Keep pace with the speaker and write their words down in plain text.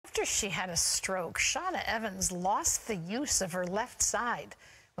After she had a stroke, Shauna Evans lost the use of her left side.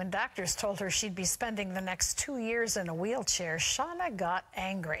 When doctors told her she'd be spending the next 2 years in a wheelchair, Shauna got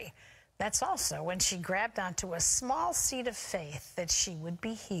angry. That's also when she grabbed onto a small seed of faith that she would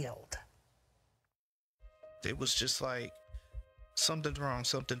be healed. It was just like, something's wrong,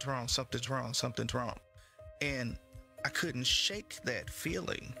 something's wrong, something's wrong, something's wrong. And I couldn't shake that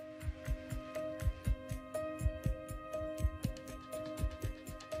feeling.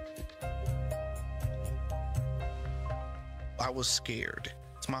 I was scared.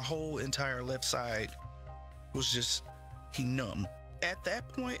 My whole entire left side was just numb. At that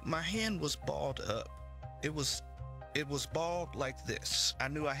point, my hand was balled up. It was balled like this. I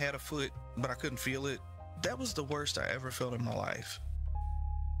knew I had a foot, but I couldn't feel it. That was the worst I ever felt in my life.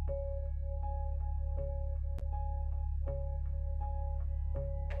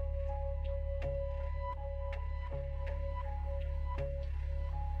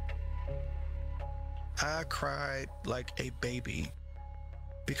 I cried like a baby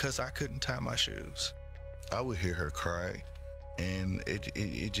because I couldn't tie my shoes. I would hear her cry, and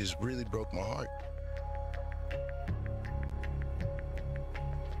it just really broke my heart.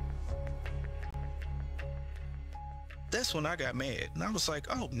 That's when I got mad, and I was like,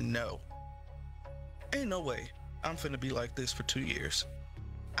 oh no. Ain't no way I'm finna be like this for 2 years.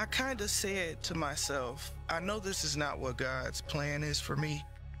 I kinda said to myself, I know this is not what God's plan is for me,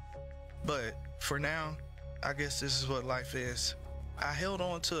 but for now, I guess this is what life is. I held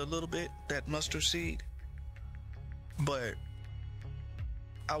on to a little bit, that mustard seed, but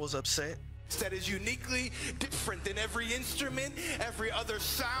I was upset. That is uniquely different than every instrument, every other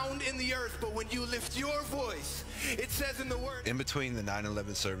sound in the earth. But when you lift your voice, it says in the word. In between the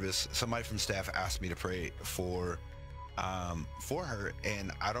 9/11 service, somebody from staff asked me to pray for her,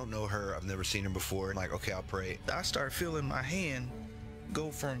 and I don't know her. I've never seen her before. I'm like, okay, I'll pray. I started feeling my hand go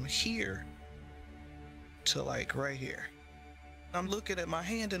from here to like right here. I'm looking at my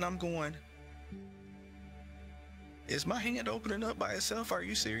hand and I'm going, is my hand opening up by itself? Are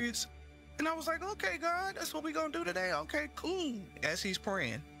you serious? And I was like, okay, God, that's what we're gonna do today. Okay, cool. As he's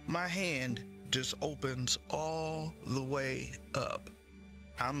praying, my hand just opens all the way up.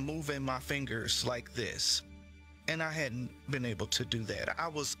 I'm moving my fingers like this. And I hadn't been able to do that. I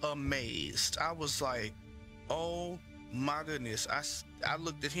was amazed. I was like, oh my goodness. I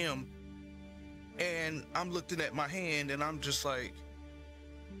looked at him and I'm looking at my hand and I'm just like,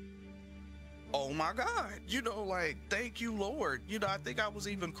 oh my God, you know, like, thank you, Lord. You know, I think I was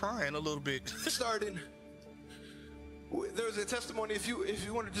even crying a little bit. Starting, there was a testimony, if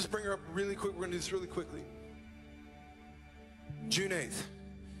you want to just bring her up really quick, we're gonna do this really quickly. June 8th,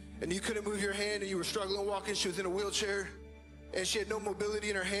 and you couldn't move your hand and you were struggling walking, she was in a wheelchair, and she had no mobility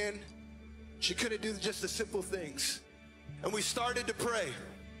in her hand. She couldn't do just the simple things. And we started to pray.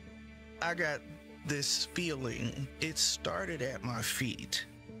 I got this feeling, it started at my feet.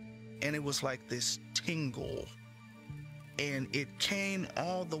 And it was like this tingle, and it came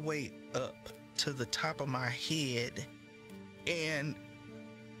all the way up to the top of my head, and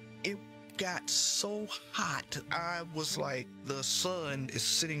it got so hot. I was like, the sun is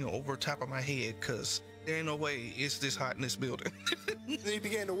sitting over top of my head, because there ain't no way it's this hot in this building. Then you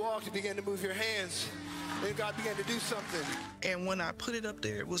began to walk, you began to move your hands, and God began to do something. And when I put it up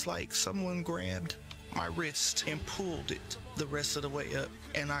there, it was like someone grabbed my wrist and pulled it the rest of the way up,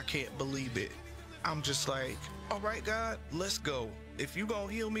 and I can't believe it. I'm just like, all right, God, let's go. If you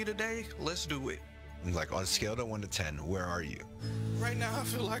gonna heal me today, let's do it. Like, on a scale of 1 to 10, where are you? Right now, I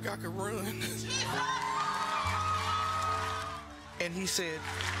feel like I could run. And he said,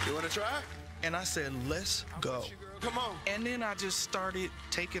 you wanna try? And I said, let's go. Come on. And then I just started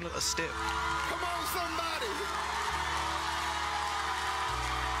taking a step. Come on, somebody.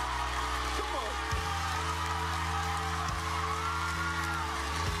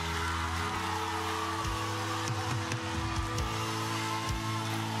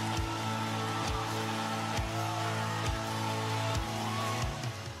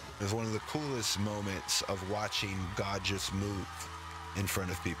 It was one of the coolest moments of watching God just move in front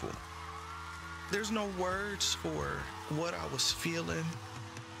of people. There's no words for what I was feeling.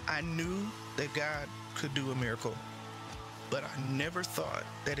 I knew that God could do a miracle, but I never thought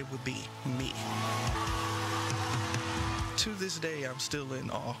that it would be me. To this day, I'm still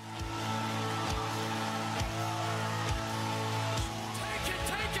in awe.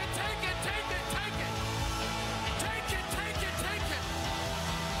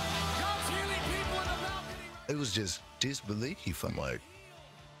 It was just disbelief. I'm like,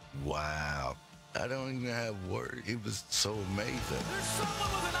 wow. I don't even have words. It was so amazing. There's someone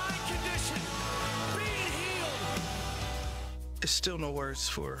with an eye condition being healed. It's still no words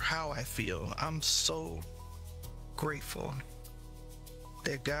for how I feel. I'm so grateful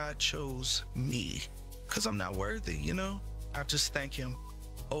that God chose me, because I'm not worthy, you know? I just thank him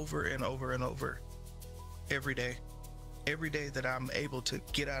over and over and over every day. Every day that I'm able to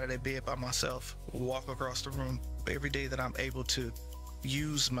get out of that bed by myself, walk across the room, every day that I'm able to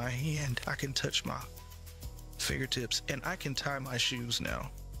use my hand, I can touch my fingertips, and I can tie my shoes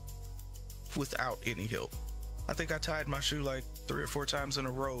now without any help. I think I tied my shoe like 3 or 4 times in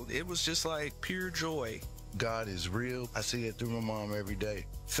a row. It was just like pure joy. God is real. I see it through my mom every day.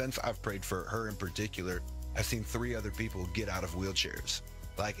 Since I've prayed for her in particular, I've seen 3 other people get out of wheelchairs,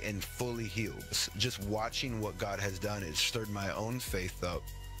 like, and fully healed. Just watching what God has done, it stirred my own faith up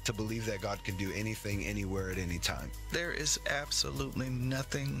to believe that God can do anything, anywhere, at any time. There is absolutely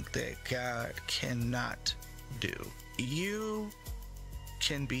nothing that God cannot do. You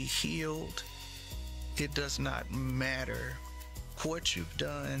can be healed. It does not matter what you've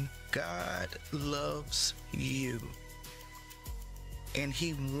done. God loves you, and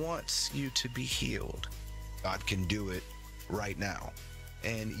he wants you to be healed. God can do it right now.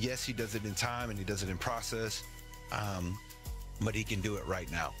 And yes, he does it in time and he does it in process, but he can do it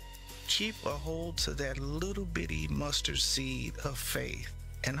right now. Keep a hold to that little bitty mustard seed of faith,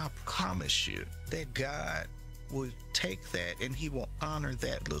 and I promise you that God will take that and he will honor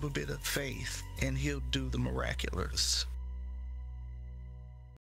that little bit of faith, and he'll do the miraculous.